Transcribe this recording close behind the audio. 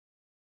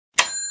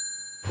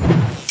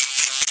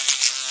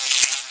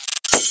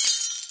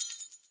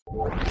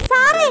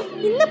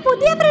ഇന്ന്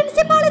പുതിയ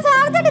principal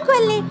charge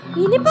എടുക്കുവല്ലേ,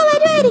 ഇനിയിപ്പോ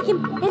വരുമായിരിക്കും.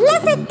 എല്ലാം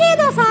സെറ്റ്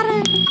ചെയ്തോ സാറ്?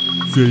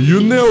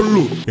 ചെയ്യുന്നേ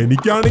ഉള്ളൂ.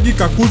 എനിക്കാണെങ്കിൽ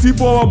കക്കൂസി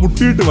പോവാൻ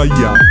മുട്ടിയിട്ട്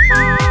വയ്യ.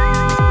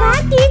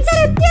 ടീച്ചർ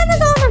എത്തിയെന്ന്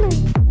തോന്നുന്നു.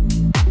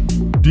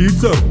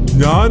 ടീച്ചർ,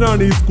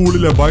 ഞാനാണ് ഈ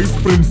സ്കൂളിലെ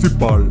വൈസ്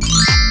പ്രിൻസിപ്പാൾ.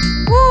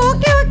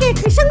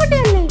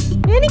 കൃഷ്ണൻകുട്ടിയല്ലേ?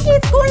 എനിക്ക് ഈ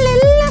സ്കൂളിലെ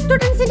എല്ലാ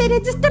സ്റ്റുഡൻസിന്റെ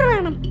രജിസ്റ്റർ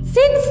വേണം.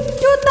 സിൻസ്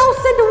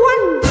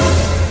 2001.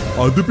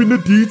 അത് പിന്നെ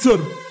ടീച്ചർ,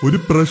 ഒരു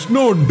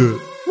പ്രശ്നമുണ്ട്.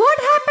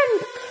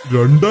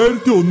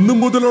 2001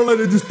 മുതലുള്ള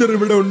രജിസ്റ്റർ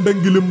ഇവിടെ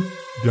ഉണ്ടെങ്കിലും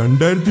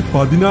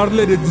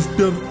 2016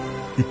 രജിസ്റ്റർ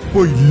ഇപ്പൊ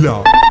ഇല്ല.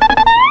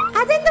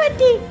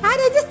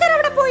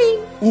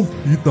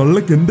 ഈ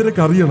തള്ളക്ക്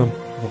എന്തിനൊക്കെ അറിയണം.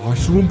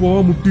 വാഷ്റൂം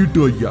പോവാൻ മുട്ടിയിട്ട്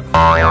വയ്യ.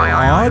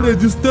 ആ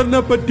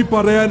രജിസ്റ്ററിനെ പറ്റി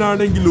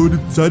പറയാനാണെങ്കിൽ ഒരു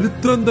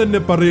ചരിത്രം തന്നെ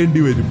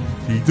പറയേണ്ടി വരും.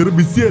 ടീച്ചർ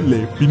ബിസി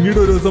അല്ലേ, പിന്നീട്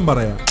ഒരു ദിവസം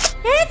പറയാം.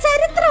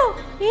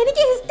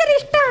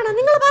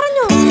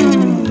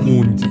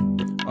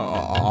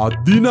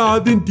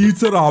 അതിനാദ്യം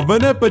ടീച്ചർ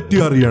അവനെ പറ്റി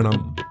അറിയണം.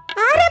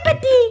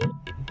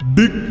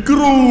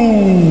 ഡിക്രൂ.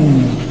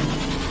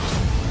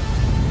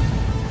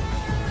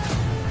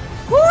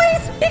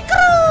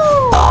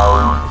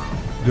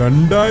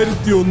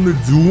 2001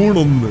 ജൂൺ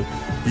 1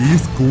 ഈ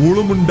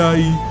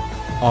സ്കൂളുമുണ്ടായി,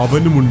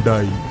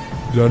 അവനുമുണ്ടായി.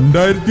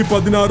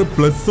 2016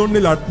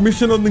 +1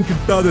 അഡ്മിഷൻ ഒന്നും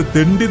കിട്ടാതെ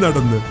തെണ്ടി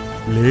നടന്ന്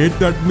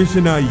ലേറ്റ്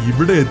അഡ്മിഷനായി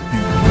ഇവിടെ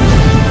എത്തി.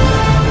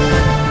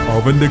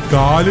 അവന്റെ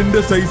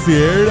കാലിന്റെ സൈസ്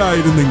 7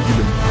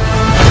 ആയിരുന്നെങ്കിലും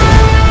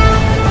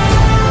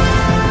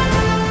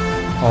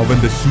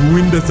അവന്റെ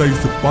ഷൂവിന്റെ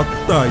സൈസ്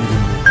 10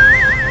 ആയിരുന്നു.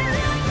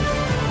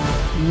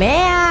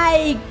 May I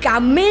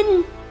come in?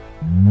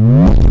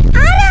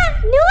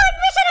 New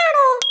admission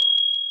ആണോ?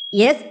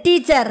 Yes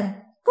teacher.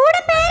 കൂടെ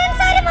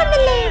പേരന്റ്സ് ആരും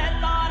വന്നില്ലേ?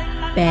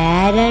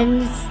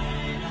 Parents.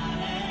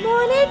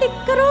 മോനെ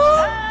ഡിക്രൂ.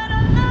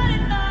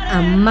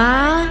 അമ്മ.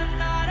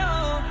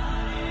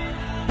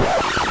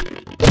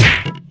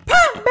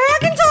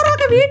 ബാഗും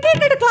ചോറൊക്കെ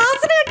വീട്ടിലിട്ടിട്ട്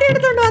ക്ലാസ്സിന് കെട്ടി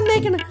എടുത്തോണ്ട്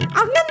വന്നേക്കണ്.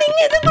 അങ്ങനെ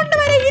നിങ്ങൾ ഇതും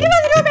കൊണ്ടുവരെ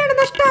 20 രൂപയാണ്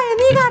നഷ്ടമായ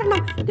നീ കാരണം.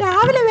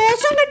 രാവിലെ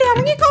വേഷം കെട്ടി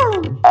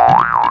ഇറങ്ങിക്കോളും.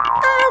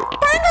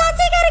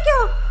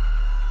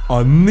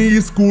 അന്ന് ഈ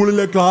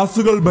സ്കൂളിലെ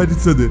ക്ലാസുകൾ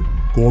ഭരിച്ചത്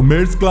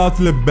കൊമേഴ്സ്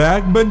ക്ലാസ്സിലെ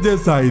ബാക്ക്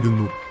ബെഞ്ചേഴ്സ്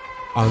ആയിരുന്നു.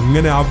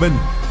 അങ്ങനെ അവൻ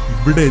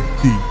ഇവിടെ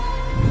എത്തി.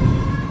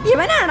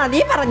 ഇവനാണോ നീ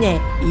പറഞ്ഞേ?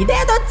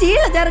 ഇതേതോ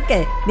ചീള ചെറുക്ക്.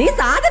 നീ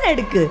സാധനം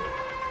എടുക്ക്.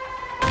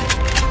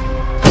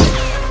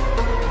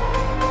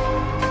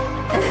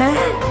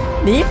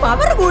 നീ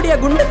പവർ കൂടിയ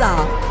ഗുണ്ടതാ.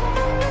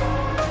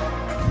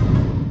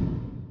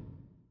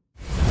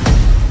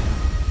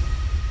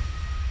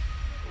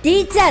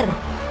 ടീച്ചർ,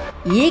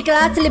 ഈ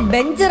ക്ലാസ്സിൽ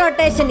ബെഞ്ച്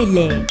റൊട്ടേഷൻ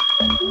ഇല്ലേ?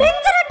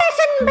 ബെഞ്ച്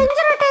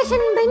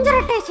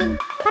റൊട്ടേഷൻ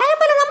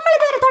പറയുമ്പോൾ നമ്മൾ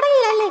ഇതുവരെ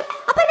തുടങ്ങിയില്ലല്ലേ?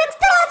 അപ്പോൾ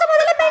നെക്സ്റ്റ് ക്ലാസ്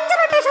മുതൽ ബെഞ്ച്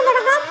റൊട്ടേഷൻ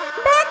തുടങ്ങാം.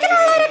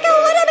 ബാക്കിലുള്ളവരൊക്കെ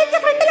ഓരോ ബെഞ്ച്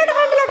ഫ്രണ്ടിലോട്ട്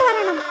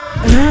വരണം.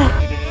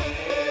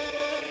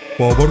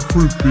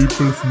 Powerful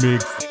people's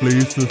makes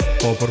places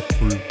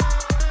powerful.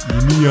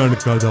 ഇനിയാണ്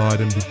കഥ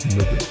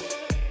ആരംഭിക്കുന്നത്.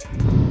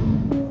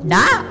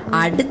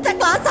 അടുത്ത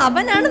ക്ലാസ്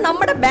അവനാണ്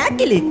നമ്മുടെ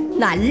ബാക്കില്.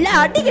 നല്ല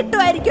അടി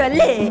കിട്ടുമായിരിക്കും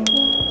അല്ലേ?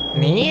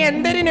 നീ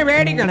എന്തിനു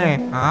പേടിക്കണേ?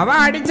 അവ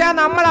അടിച്ചാ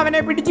നമ്മൾ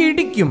അവനെ പിടിച്ച്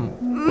ഇടിക്കും.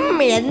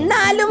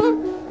 എന്നാലും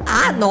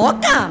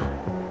നോക്കാം.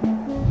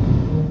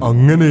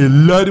 അങ്ങനെ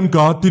എല്ലാരും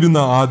കാത്തിരുന്ന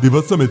ആ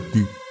ദിവസം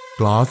എത്തി.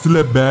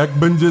 ക്ലാസ്സിലെ ബാക്ക്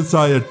ബെഞ്ചേഴ്സ്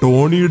ആയ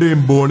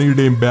ടോണിയുടെയും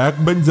ബോണിയുടെയും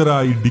ബാക്ക്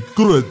ബെഞ്ചറായി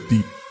ഡിക്രു എത്തി.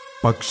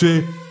 പക്ഷേ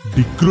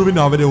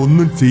ഡിക്രുവിന് അവരെ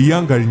ഒന്നും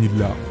ചെയ്യാൻ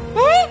കഴിഞ്ഞില്ല.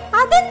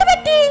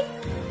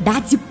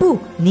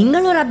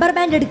 നിങ്ങൾ റബ്ബർ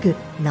ബാൻഡ് എടുക്ക്,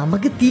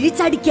 നമുക്ക്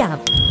തിരിച്ചടിക്കാം.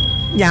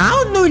 ഞാൻ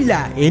ഒന്നുമില്ല,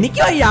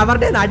 എനിക്ക്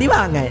അവരുടെ നടി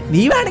വാങ്ങാൻ.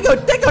 നീ വേണമെങ്കിൽ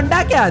ഒറ്റയ്ക്ക്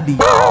ഉണ്ടാക്കിയാ മതി.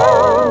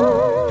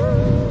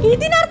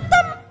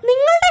 ഇതിനർത്ഥം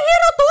നിങ്ങളുടെ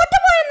ഹീറോ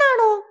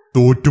തോറ്റുപോയെന്നാണോ?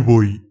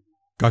 തോറ്റുപോയി.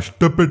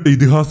 കഷ്ടപ്പെട്ട്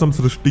ഇതിഹാസം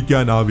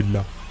സൃഷ്ടിക്കാനാവില്ല.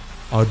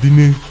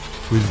 അതിന്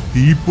ഒരു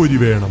തീപ്പൊരി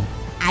വേണം.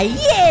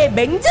 അയ്യേ,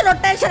 ബെഞ്ച്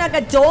റൊട്ടേഷൻ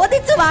ഒക്കെ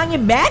ചോദിച്ചു വാങ്ങി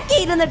ബാക്കി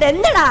ഇരുന്നിട്ട്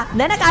എന്തിടാ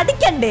നിനക്ക്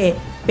അടിക്കണ്ടേ?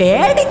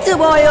 പേടിച്ചു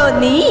പോയോ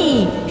നീ?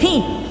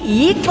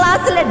 ഈ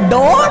ക്ലാസ്സിലെ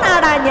ഡോൺ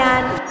ആടാ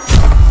ഞാൻ.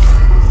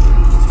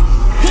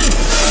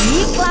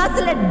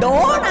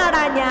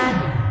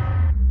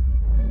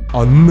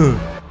 അന്ന്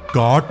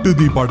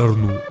കാട്ടുതീ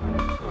പടർന്നു.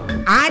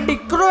 ആ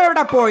ഡിക്രു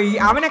എവിടെ പോയി?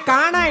 അവനെ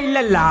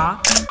കാണാനില്ലല്ല.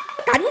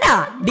 കണ്ട,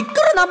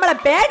 ഡിക്രു നമ്മളെ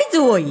പേടിച്ചു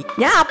പോയി.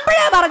 ഞാൻ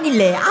അപ്പോഴേ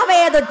പറഞ്ഞില്ലേ അവ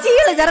ഏതോ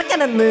ചീള്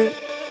ചെറുക്കനെന്ന്.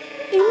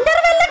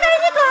 ഇന്റർവെല്ല്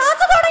കഴിഞ്ഞ്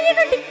ക്ലാസ്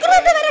തുടങ്ങിയിട്ട് ഡിക്രു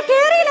ഇതുവരെ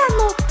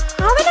കേറിയില്ലാന്നോ?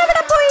 അവൻ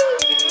എവിടെ പോയി?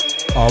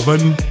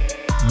 അവൻ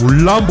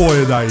മുള്ളാൻ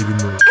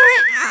പോയതായിരുന്നു.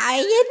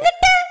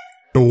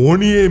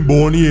 ടോണിയെയും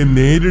ബോണിയെയും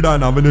നേരിടാൻ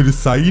അവനൊരു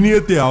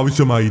സൈന്യത്തെ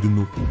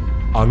ആവശ്യമായിരുന്നു.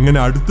 അങ്ങനെ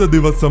അടുത്ത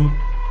ദിവസം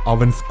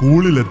അവൻ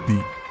സ്കൂളിലെത്തി.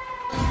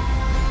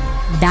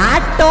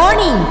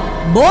 ടോണി,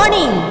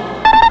 ബോണി,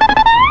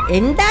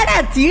 എന്താടാ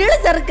ചീള്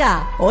ചെറുക്ക,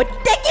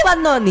 ഒറ്റയ്ക്ക്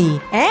വന്നോ നീ?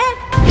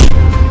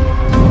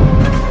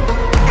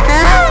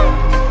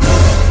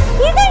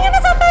 ഇതെങ്ങനെ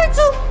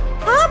സംഭവിച്ചു?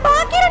 ആ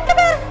ബാക്കി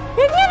രണ്ടുപേർ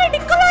എങ്ങനെ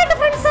ഡിക്രുവായിട്ട്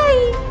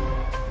ഫ്രണ്ട്സായി?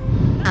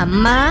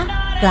 അമ്മ,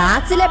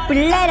 ക്ലാസ്സിലെ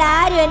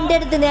പിള്ളേരാരും എന്റെ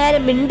അടുത്ത് നേരെ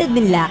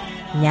മിണ്ടുന്നില്ല.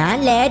 ഞാൻ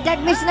ലേറ്റ്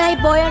അഡ്മിഷനായി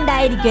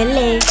പോയോണ്ടായിരിക്കും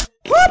അല്ലേ?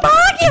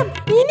 ഭാഗ്യം,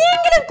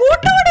 ഇനിയെങ്കിലും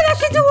കൂട്ടുകൂടി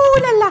രക്ഷിച്ചു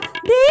പോവില്ലല്ല.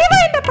 ദൈവം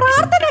എന്റെ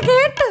പ്രാർത്ഥന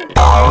കേട്ട്.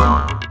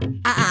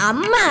 അമ്മ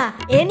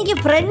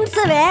എനിക്ക്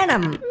ഫ്രണ്ട്സ്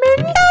വേണം.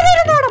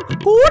 മിണ്ടാതിരുന്നോണം.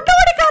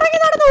 കൂട്ടുകൂടി കറങ്ങി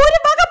നടന്ന് ഒരു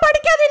വക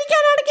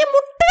പഠിക്കാതിരിക്കാനാണെങ്കിൽ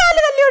മുട്ടുകാല്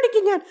തല്ലി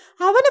ഓടിക്കും ഞാൻ.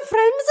 അവന്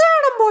ഫ്രണ്ട്സ്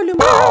വേണം പോലും.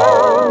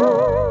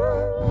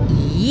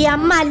 ഈ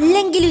അമ്മ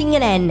അല്ലെങ്കിലും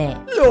ഇങ്ങനെ തന്നെ.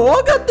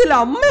 ലോകത്തിൽ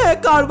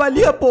അമ്മയേക്കാൾ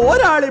വലിയ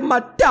പോരാളി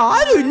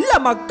മറ്റാരും ഇല്ല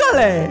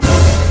മക്കളെ.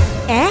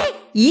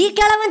 ഈ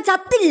കിളവൻ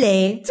ചത്തില്ലേ?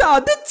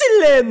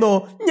 ചതിച്ചില്ലേന്നോ?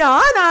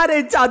 ഞാൻ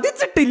ആരെയും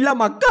ചതിച്ചിട്ടില്ല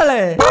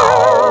മക്കളെ.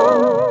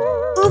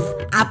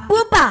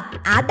 അപ്പൂപ്പ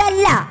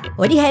അതല്ല,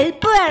 ഒരു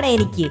ഹെൽപ്പ് വേണം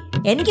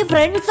എനിക്ക്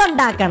ഫ്രണ്ട്സ്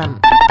ഉണ്ടാക്കണം.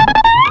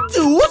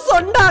 ജ്യൂസ്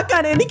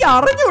ഉണ്ടാക്കാൻ എനിക്ക്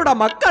അറിഞ്ഞൂടാ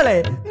മക്കളെ.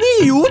 നീ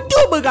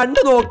യൂട്യൂബ്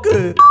കണ്ടു നോക്ക്.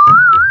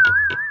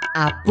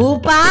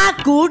 അപ്പൂപ്പ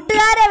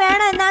കൂട്ടുകാരെ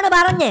വേണം എന്നാണ്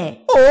പറഞ്ഞേ.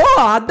 ഓ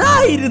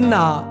അതായിരുന്ന,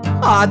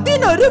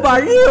 അതിനൊരു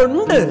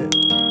വഴിയുണ്ട്.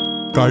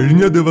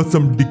 കഴിഞ്ഞ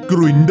ദിവസം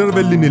ഡിക്രു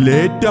ഇന്റർവെല്ലിന്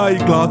ലേറ്റായി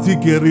ക്ലാസ്സിൽ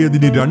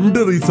കയറിയതിന് 2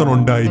 റീസൺ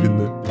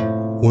ഉണ്ടായിരുന്നു.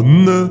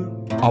 1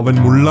 അവൻ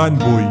മുള്ളാൻ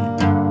പോയി,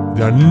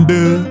 2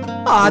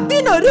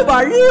 അതിനൊരു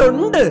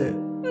വഴിയുണ്ട്.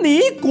 നീ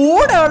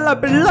കൂടെയുള്ള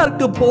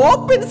പിള്ളേർക്ക്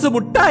പോപ്പിൻസ്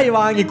മുട്ടായി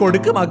വാങ്ങി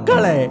കൊടുക്ക്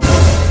മക്കളെ.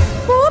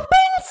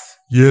 Poppins?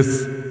 Yes,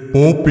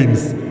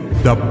 Poppins,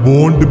 the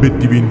bond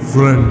between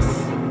friends.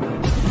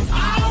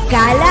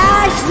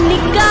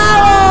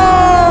 Kalashnikov.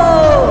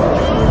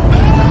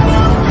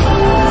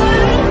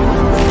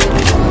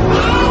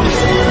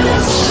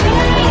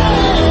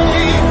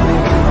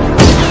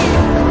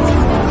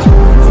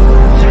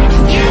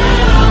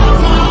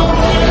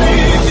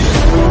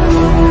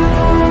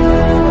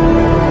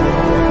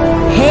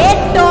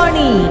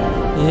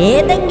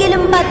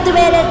 ഏതെങ്കിലും 10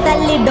 പേരെ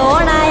തല്ലി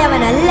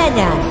ഡോണായവനല്ല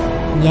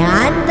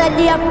ഞാൻ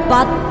തല്ലിയ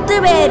 10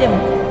 പേരും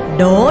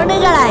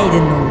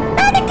ഡോണുകളായിരുന്നു.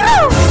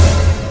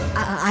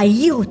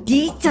 അയ്യോ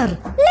teacher,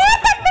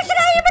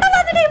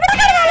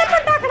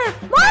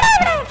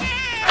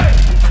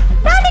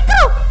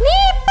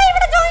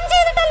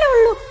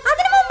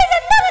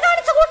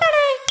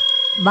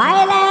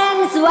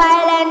 violence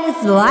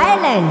violence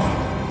violence.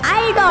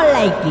 I don't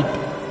like it.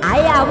 I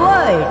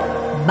avoid.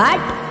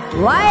 But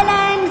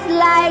violence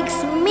likes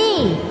me.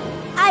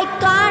 I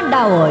can't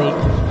avoid.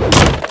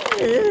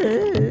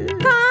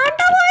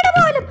 Can't avoid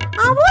പോലും.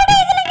 avoid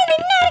ചെയ്തില്ലെങ്കിൽ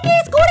നിന്നെ ആരെങ്കിലും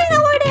ഈ സ്കൂളിൽ നിന്ന്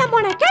അവോയ്ഡ് ചെയ്യാൻ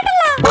പോണേ,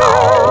 കേട്ടല്ല?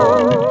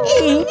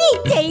 ഇനി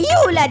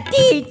ചെയ്യൂല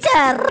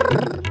ടീച്ചർ.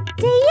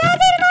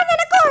 ചെയ്യാതിരുന്നാൽ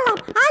നിനക്ക് കൊള്ളാം.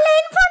 ആ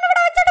ലൈൻ ഫോൺ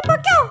ഇവിടെ വെച്ചിട്ട്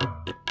പൊക്കോ.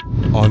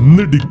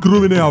 അന്ന്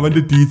ഡിക്രുവിനെ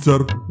അവന്റെ ടീച്ചർ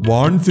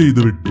വാൺ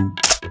ചെയ്തു വിട്ടു.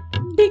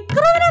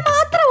 ഡിക്രുവിനെ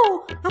മാത്രമോ?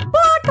 അപ്പോ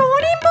ആ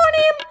ടോണിയും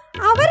പോണിയും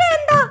അവരെ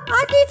എന്താ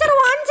ആ ടീച്ചർ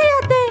വാൺ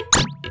ചെയ്യാത്തെ?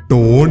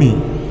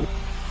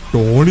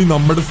 ടോണി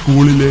നമ്മുടെ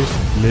സ്കൂളിലെ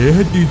ലേഹ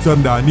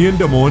ടീച്ചറിന്റെ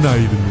അനിയന്റെ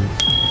മോനായിരുന്നു.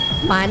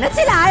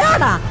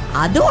 മനസ്സിലായോടാ?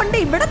 അതുകൊണ്ട്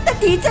ഇവിടത്തെ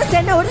ടീച്ചേഴ്സ്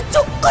എന്നെ ഒരു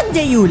ചുക്കും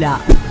ചെയ്യൂല.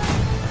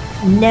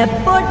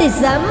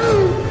 നെപ്പോട്ടിസം.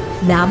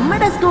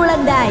 നമ്മുടെ സ്കൂൾ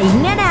എന്താ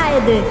ഇങ്ങനെ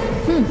ആയത്?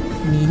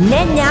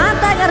 നിന്നെ ഞാൻ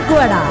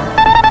തകർക്കുവടാ.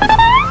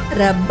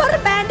 റബ്ബർ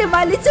ബാൻഡ്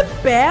വലിച്ച്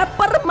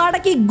പേപ്പർ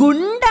മടക്കി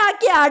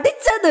ഗുണ്ടാക്കി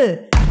അടിച്ചത്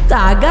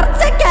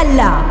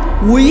തകർച്ചക്കല്ല,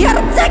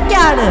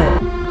 ഉയർച്ചക്കാണ്.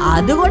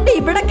 അതുകൊണ്ട്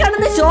ഇവിടെ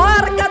കിടന്ന് ഷോ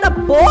ഇറക്കാതെ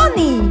പോ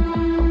നീ.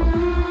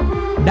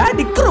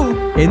 ഡിക്രു,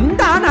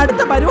 എന്താണ്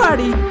അടുത്ത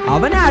പരിപാടി?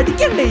 അവനെ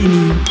അടിക്കണ്ടേ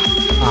ഇനി?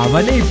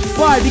 അവനെ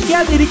ഇപ്പൊ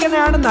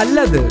അടിക്കാതിരിക്കണാണ്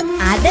നല്ലത്.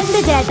 അതെന്ത്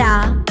ചേട്ടാ,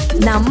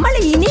 നമ്മൾ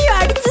ഇനിയും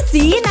അടിച്ച്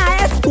സീനായ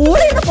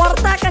സ്കൂളിൽ നിന്ന്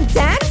പുറത്താക്കാൻ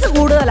ചാൻസ്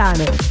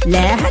കൂടുതലാണ്.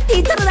 ലേഹ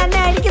ടീച്ചർ തന്നെ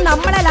ആയിരിക്കും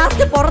നമ്മളെ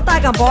ലാസ്റ്റ്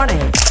പുറത്താക്കാൻ പോണേ.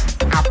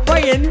 അപ്പൊ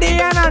എന്ത്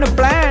ചെയ്യാനാണ്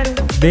പ്ലാൻ?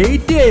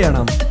 വെയിറ്റ്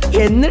ചെയ്യണം.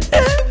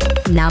 എന്നിട്ട്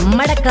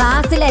നമ്മുടെ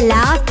ക്ലാസ്സിലെ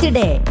ലാസ്റ്റ്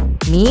ഡേ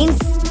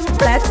മീൻസ്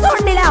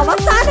 +1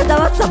 അവസാന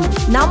ദിവസം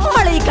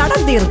നമ്മൾ ഈ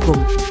കടം തീർക്കും.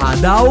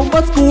 അതാവുമ്പോ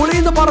സ്കൂളിൽ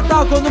നിന്ന്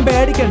പുറത്താക്കൊന്നും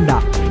പേടിക്കണ്ട.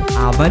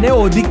 അവനെ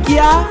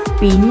ഒതുക്കിയ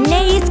പിന്നെ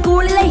ഈ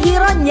സ്കൂളിലെ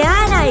ഹീറോ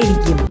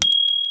ഞാനായിരിക്കും.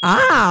 ആ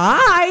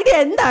ഐഡിയ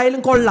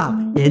എന്തായാലും കൊള്ളാം.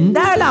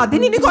 എന്തായാലും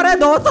അതിനി കുറെ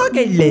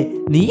ദിവസമൊക്കെ ഇല്ലേ.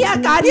 നീ ആ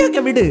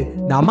കാര്യമൊക്കെ വിട്.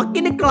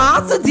 നമുക്കിനി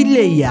ക്ലാസ്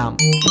ചില്ല് ചെയ്യാം.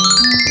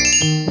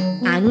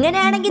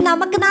 അങ്ങനെയാണെങ്കിൽ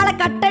നമുക്ക് നാളെ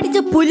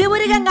കട്ടടിച്ച്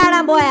പുലിമുരുകൻ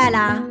കാണാൻ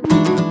പോയാലാ?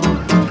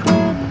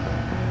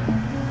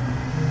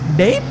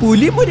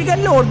 പുലി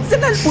മുരുകനിൽ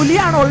ഒറിജിനൽ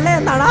പുലിയാണ്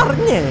ഉള്ളതെന്നാണ്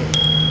അറിഞ്ഞ്.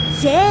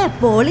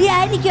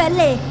 പൊളിയായിരിക്കും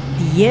അല്ലേ?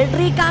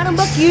 തിയേറ്ററിൽ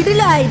കാണുമ്പോ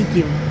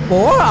കിടിലായിരിക്കും. ഓ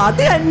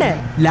അത് തന്നെ,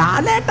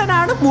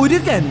 ലാലേട്ടനാണ്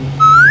മുരുകൻ.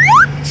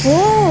 ഓ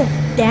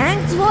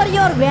thanks for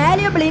your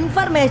valuable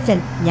information.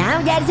 ഞാൻ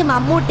വിചാരിച്ചു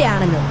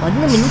മമ്മൂട്ടിയാണെന്ന്.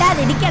 ഒന്ന്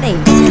മിണ്ടാതിരിക്കണേ.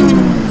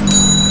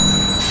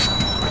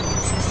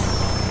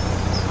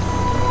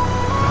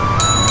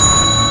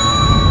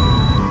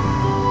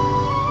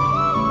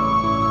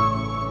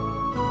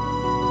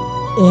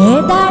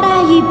 ഏതാടാ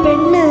ഈ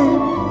പെണ്ണ്?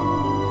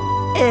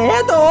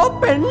 ഏതോ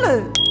പെണ്ണ്.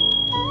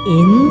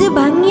 എന്ത്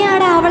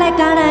ഭംഗിയാടാ അവളെ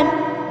കാണാൻ.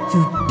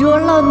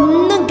 ചുറ്റുമുള്ള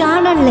ഒന്നും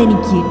കാണണില്ല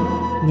എനിക്ക്.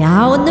 ഞാൻ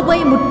ഒന്ന്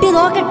പോയി മുട്ടി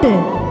നോക്കട്ടെ.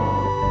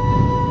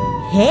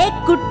 ഹേ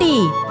കുട്ടി,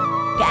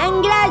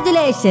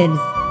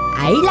 കൺഗ്രാറ്റുലേഷൻസ്.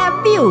 I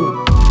love you.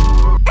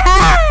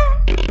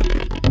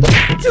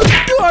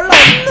 ചുറ്റുമുള്ള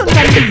ഒന്നും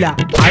കണ്ടില്ല.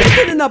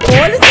 അടുത്ത് നിന്ന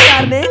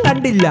പോലീസുകാരനെയും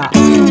കണ്ടില്ല.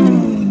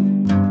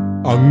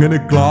 അങ്ങനെ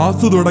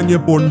ക്ലാസ്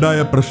തുടങ്ങിയപ്പോൾ ഉണ്ടായ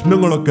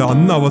പ്രശ്നങ്ങളൊക്കെ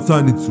അന്ന്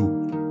അവസാനിച്ചു.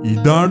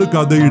 ഇതാണ്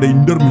കഥയുടെ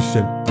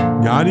ഇന്റർമിഷൻ.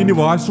 ഞാനിനി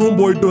വാഷ്റൂം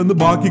പോയിട്ട് വന്ന്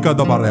ബാക്കി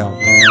കഥ പറയാം.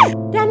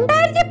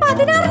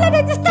 2016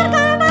 രജിസ്റ്റർ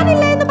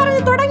കാണാനില്ല എന്ന്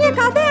പറഞ്ഞ് തുടങ്ങിയ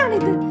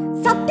കഥയാണിത്.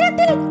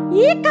 സത്യത്തിൽ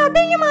ഈ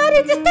കഥയും ആ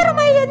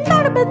രജിസ്റ്ററുമായി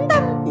എന്താണ്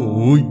ബന്ധം? ഓ,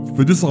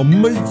 ഇവര്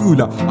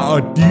സമ്മതിക്കൂല.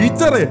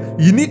 ടീച്ചറെ,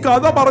 ഇനി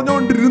കഥ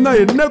പറഞ്ഞുകൊണ്ടിരുന്ന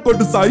എന്നെ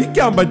കൊണ്ട്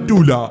സഹിക്കാൻ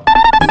പറ്റൂല.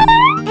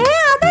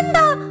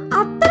 അതെന്താ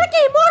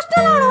അത്രയ്ക്ക്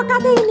ഇമോഷണൽ ആണോ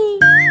കഥ? ഇനി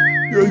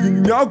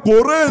ഞാൻ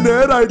കൊറേ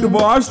നേരായിട്ട്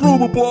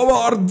വാഷ്റൂം പോവാൻ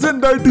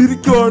അർജന്റ് ആയിട്ട്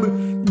ഇരിക്കുവാണ്.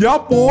 ഞാൻ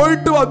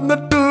പോയിട്ട്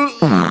വന്നിട്ട്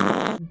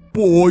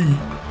പോയി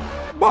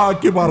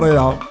ബാക്കി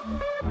പറയാം.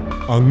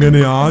 അങ്ങനെ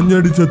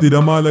ആഞ്ഞടിച്ച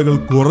തിരമാലകൾ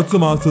കുറച്ചു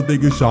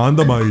മാസത്തേക്ക്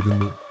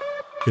ശാന്തമായിരുന്നു.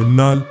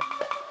 എന്നാൽ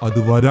അത്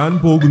വരാൻ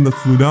പോകുന്ന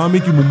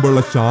സുനാമിക്ക് മുമ്പുള്ള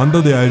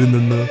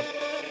ശാന്തതയായിരുന്നെന്ന്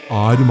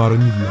ആരും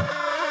അറിഞ്ഞില്ല.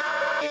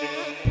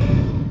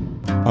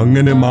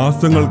 അങ്ങനെ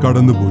മാസങ്ങൾ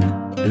കടന്നുപോയി.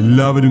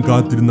 എല്ലാവരും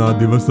കാത്തിരുന്ന ആ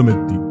ദിവസം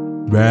എത്തി.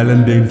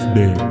 Valentine's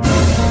day.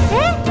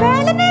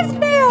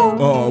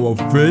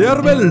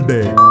 Farewell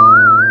day.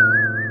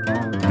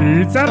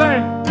 ടീച്ചറെ,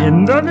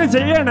 എന്തോന്ന്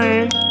ചെയ്യണേ?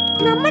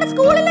 നമ്മുടെ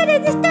സ്കൂളിലെ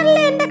രജിസ്റ്ററിൽ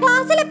എന്റെ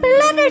ക്ലാസ്സിലെ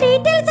പിള്ളേരുടെ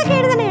ഡീറ്റെയിൽസ് ഒക്കെ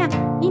എഴുതണയാ.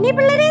 ഇനി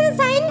പിള്ളേരെ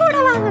സൈൻ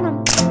കൂടെ വാങ്ങണം.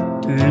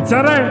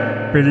 ടീച്ചറെ,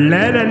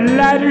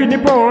 പിള്ളേരെല്ലാരും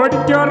ഇനിയിപ്പോ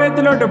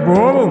ഓഡിറ്റോറിയത്തിലോട്ട്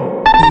പോവും.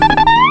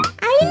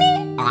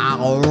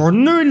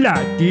 ഒന്നുമില്ല,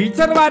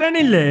 ടീച്ചർ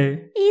വരണില്ലേ?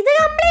 ഇത്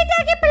കംപ്ലീറ്റ്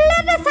ആക്കി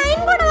പിള്ളേരുടെ സൈൻ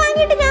കൂടെ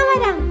വാങ്ങിയിട്ട് ഞാൻ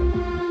വരാം.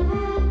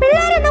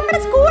 പിള്ളേരെ, നമ്മുടെ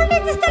സ്കൂൾ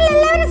രജിസ്റ്ററിൽ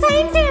എല്ലാവരും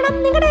സൈൻ ചെയ്യണം.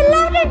 നിങ്ങളുടെ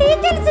എല്ലാവരുടെ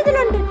ഡീറ്റെയിൽസ്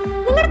ഇതിലുണ്ട്.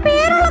 നിങ്ങളുടെ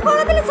പേരുള്ള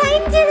കോളത്തിൽ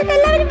സൈൻ ചെയ്തിട്ട്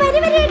എല്ലാവരും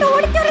വരിവരിയായിട്ട്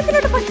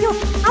ഓഡിറ്റോറിയത്തിലോട്ട് പറ്റുമോ?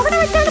 അവിടെ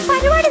വെച്ചാണ്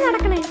പരിപാടി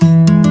നടക്കണേ.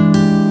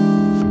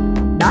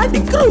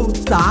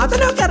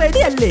 സാധനമൊക്കെ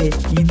റെഡി അല്ലേ?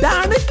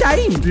 ഇതാണ്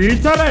ടൈം.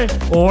 ടീച്ചറെ,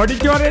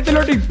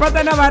 ഓഡിറ്റോറിയത്തിലോട്ട് ഇപ്പൊ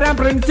തന്നെ വരാൻ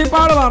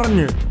പ്രിൻസിപ്പാൾ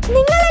പറഞ്ഞു.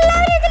 നിങ്ങൾ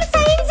എല്ലാവരും ഇതിൽ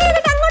സൈൻ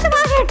ചെയ്തിട്ട് അങ്ങോട്ട്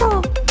വാ കേട്ടോ.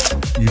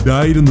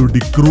 ഇതായിരുന്നു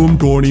ഡിക്രുവും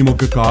ടോണിയും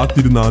ഒക്കെ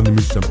കാത്തിരുന്ന ആ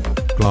നിമിഷം.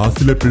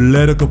 ക്ലാസ്സിലെ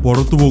പിള്ളേരൊക്കെ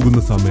പുറത്തു പോകുന്ന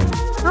സമയം.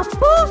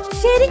 അപ്പോ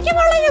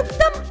ശരിക്കുമുള്ള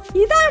യുദ്ധം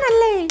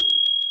ഇതാണല്ലേ?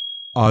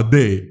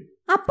 അതെ.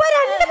 അപ്പോ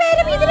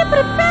രണ്ടുപേരും ഇതിന്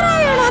പ്രിപ്പയർ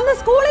ആയാണോ അന്ന്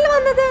സ്കൂളിൽ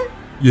വന്നത്?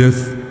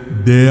 Yes,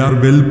 they are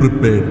well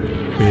prepared.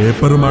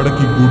 Paper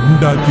മടക്കി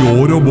ഗുണ്ടാക്കി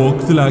ഓരോ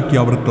ബോക്സിലാക്കി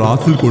അവർ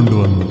ക്ലാസ്സിൽ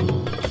കൊണ്ടുവന്നു.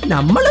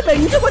 നമ്മള്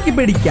ബെഞ്ച് പൊക്കി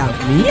പിടിക്കാം,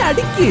 നീ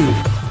അടിക്ക്.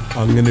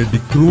 അങ്ങനെ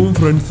ഡിക്രുവും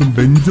ഫ്രണ്ട്സും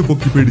ബെഞ്ച്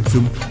പൊക്കി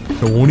പിടിച്ചും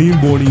ടോണിയും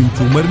ബോണിയും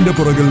ചുമരിന്റെ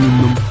പുറകിൽ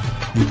നിന്നും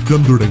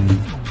യുദ്ധം തുടങ്ങി.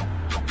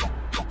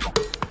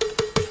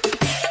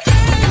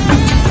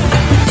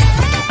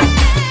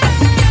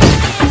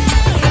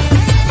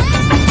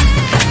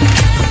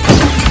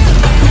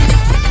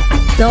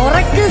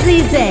 തുറക്ക്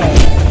സീസേ.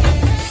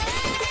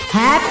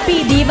 ഹാപ്പി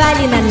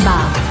ദീപാവലി നൻപാ.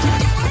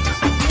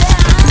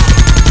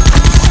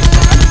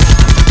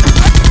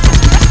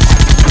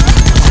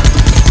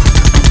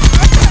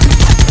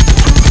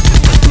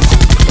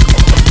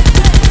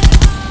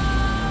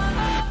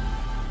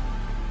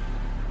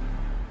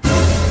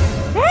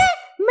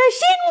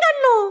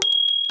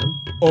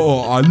 ഓ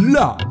അല്ല,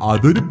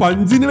 അതൊരു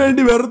പഞ്ചിന്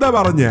വേണ്ടി വെറുതെ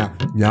പറഞ്ഞ.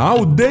 ഞാൻ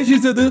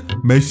ഉദ്ദേശിച്ചത്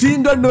മെഷീൻ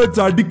ഗണ്ണ്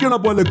വെച്ച് അടിക്കണ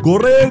പോലെ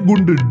കുറെ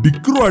ഗുണ്ട്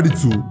ഡിക്രു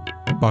അടിച്ചു.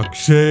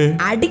 പക്ഷേ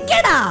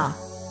അടിക്കടാ.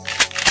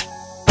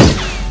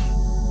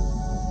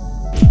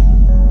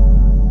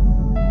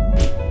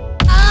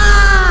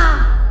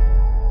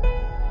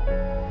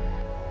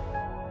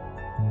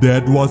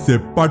 that was a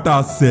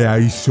patasse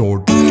I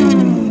shot.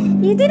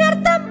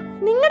 ഇതിനർത്ഥം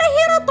നിങ്ങളുടെ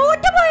ഹീറോ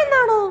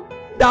തോറ്റുപോയെന്നാണോ?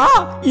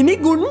 ഇനി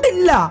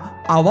ഗുണ്ടില്ല.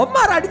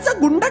 അവന്മാർ അടിച്ച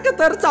ഗുണ്ടൊക്കെ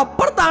തെറിച്ച്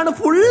അപ്പുറത്താണ്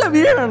ഫുള്ള്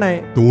വീഴണേ.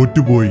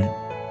 തോറ്റുപോയി.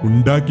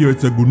 ഉണ്ടാക്കി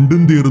വെച്ച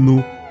ഗുണ്ടും തീർന്നു.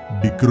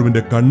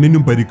 ഡിക്രുവിന്റെ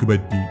കണ്ണിനും പരിക്ക്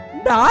പറ്റി.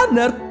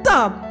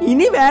 നിർത്താം,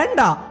 ഇനി വേണ്ട.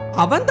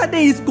 അവൻ തന്നെ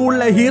ഈ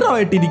സ്കൂളിലെ ഹീറോ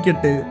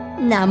ആയിട്ടിരിക്കട്ടെ.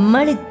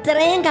 നമ്മൾ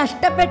ഇത്രയും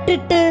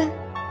കഷ്ടപ്പെട്ടിട്ട്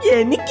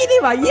എനിക്കിനി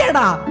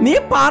വയ്യടാ, നീ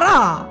പറ.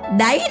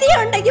 ധൈര്യം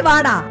ഉണ്ടെങ്കിൽ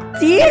വാടാ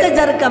ചീട്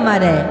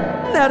ചെറുക്കന്മാരെ.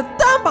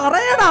 നിർത്താൻ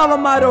പറയടാ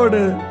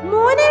അവന്മാരോട്.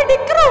 മോനെ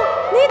ഡിക്രു,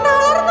 നീ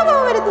തളർന്നു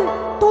പോവരുത്.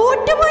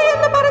 തോറ്റുപോയി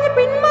എന്ന് പറഞ്ഞ്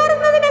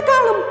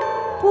പിന്മാറുന്നതിനേക്കാളും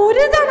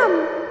പൊരുതണം.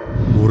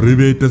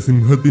 മുറിവേറ്റ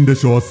സിംഹത്തിന്റെ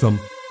ശ്വാസം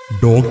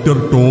ഡോക്ടർ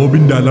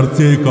ടോബിന്റെ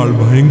അലർച്ചയേക്കാൾ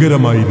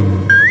ഭയങ്കരമായിരുന്നു.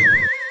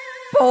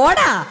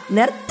 പോടാ,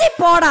 നിർത്തി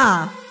പോടാ.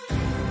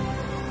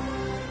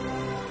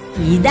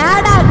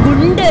 ഇതാടാ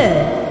ഗുണ്ട്,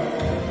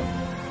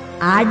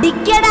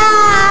 അടിക്കടാ.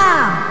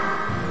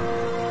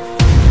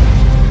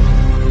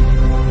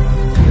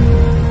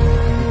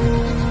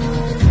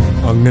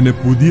 അങ്ങനെ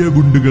പുതിയ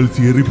ഗുണ്ടുകൾ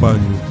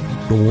ചീറിപ്പാഞ്ഞു.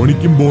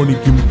 ടോണിക്കും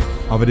ബോണിക്കും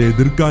അവരെ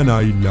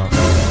എതിർക്കാനായില്ല.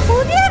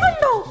 പുതിയ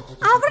ഗുണ്ടോ?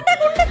 അവരുടെ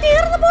ഗുണ്ട്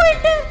തീർന്നു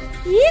പോയിട്ട്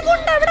ഈ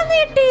ഗുണ്ട് എവിടെ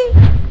നീട്ടി?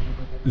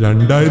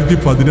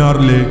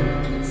 2016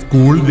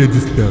 സ്കൂൾ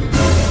രജിസ്റ്റർ.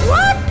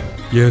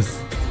 യെസ്,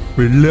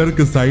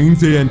 പിള്ളേർക്ക് സൈൻ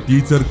ചെയ്യാൻ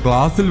ടീച്ചർ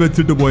ക്ലാസ്സിൽ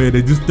വെച്ചിട്ട് പോയ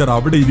രജിസ്റ്റർ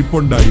അവിടെ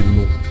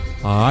ഇരിപ്പുണ്ടായിരുന്നു.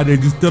 ആ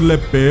രജിസ്റ്ററിലെ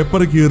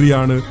പേപ്പർ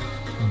കീറിയാണ്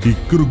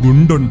ഡിക്രു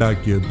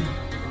ഗുണ്ടുണ്ടാക്കിയത്.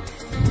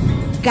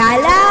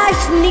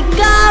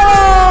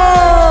 കലാഷ്നിക്കോവ്.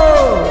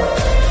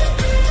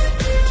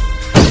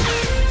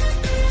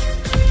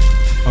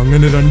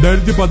 അങ്ങനെ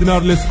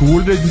 2016 സ്കൂൾ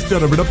രജിസ്റ്റർ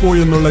എവിടെ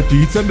പോയെന്നുള്ള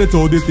ടീച്ചറിന്റെ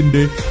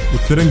ചോദ്യത്തിന്റെ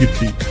ഉത്തരം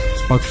കിട്ടി.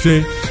 പക്ഷേ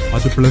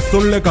അത്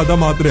 +1 കഥ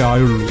മാത്രമേ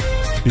ആയുള്ളൂ.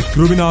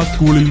 ഡിക്രുവിന് ആ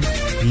സ്കൂളിൽ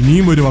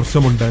ഇനിയും ഒരു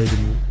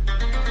വർഷമുണ്ടായിരുന്നു.